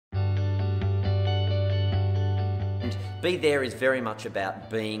Be there is very much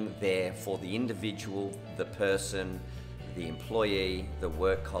about being there for the individual, the person, the employee, the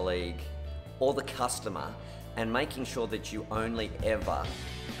work colleague, or the customer, and making sure that you only ever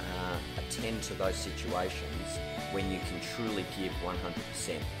attend to those situations when you can truly give 100%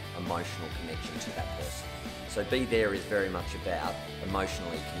 emotional connection to that person. So be there is very much about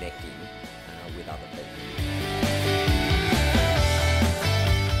emotionally connecting with other people.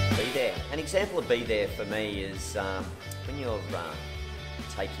 Be there. An example of be there for me is when you're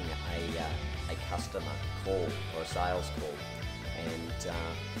taking a customer call or a sales call, and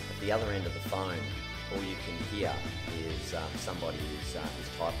at the other end of the phone, all you can hear is somebody is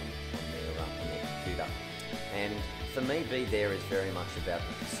typing on their computer. And for me, be there is very much about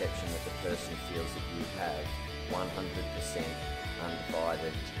the perception that the person feels that you have 100%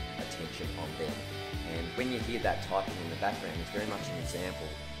 undivided attention on them. And when you hear that typing in the background, it's very much an example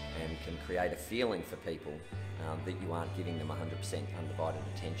and can create a feeling for people that you aren't giving them 100% undivided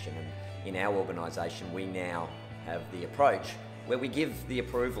attention. And in our organisation, we now have the approach where we give the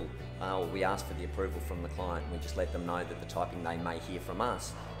approval, or we ask for the approval from the client, and we just let them know that the typing they may hear from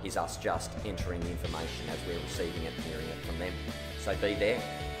us is us just entering the information as we're receiving it and hearing it from them. So be there,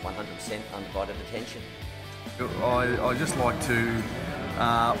 100% undivided attention. I just like to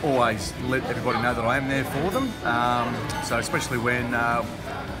always let everybody know that I am there for them. So especially when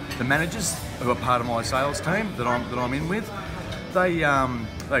the managers who are part of my sales team that I'm in with, they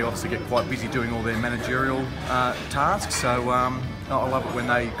obviously get quite busy doing all their managerial tasks. So I love it when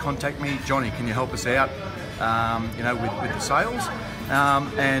they contact me. Johnny, can you help us out? With the sales.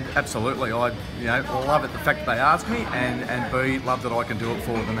 And absolutely, I love it, the fact that they ask me, and B, love that I can do it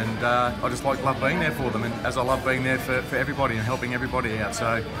for them, and I just love being there for them, and as I love being there for everybody and helping everybody out.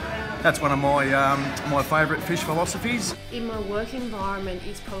 So that's one of my favourite fish philosophies. In my work environment,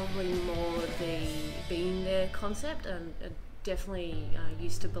 it's probably more the being there concept, and definitely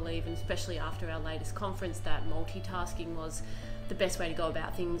used to believe, and especially after our latest conference, that multitasking was the best way to go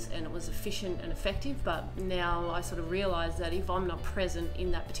about things, and it was efficient and effective. But now I sort of realise that if I'm not present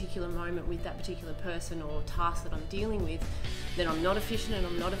in that particular moment with that particular person or task that I'm dealing with, then I'm not efficient and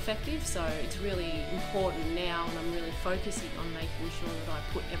I'm not effective. So it's really important now, and I'm really focusing on making sure that I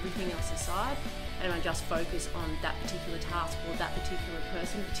put everything else aside and I just focus on that particular task or that particular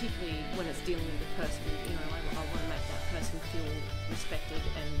person, particularly when it's dealing with a person. I want to make that person feel respected,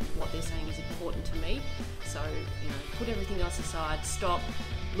 and what they're saying is important to me. So, put everything else aside, stop,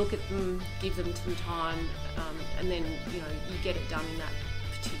 look at them, give them some time, and then, you get it done in that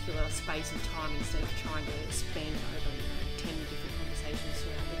particular space of time instead of trying to span over 10 different conversations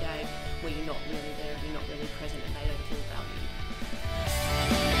throughout the day where you're not really there, you're not really present, and they don't feel valued.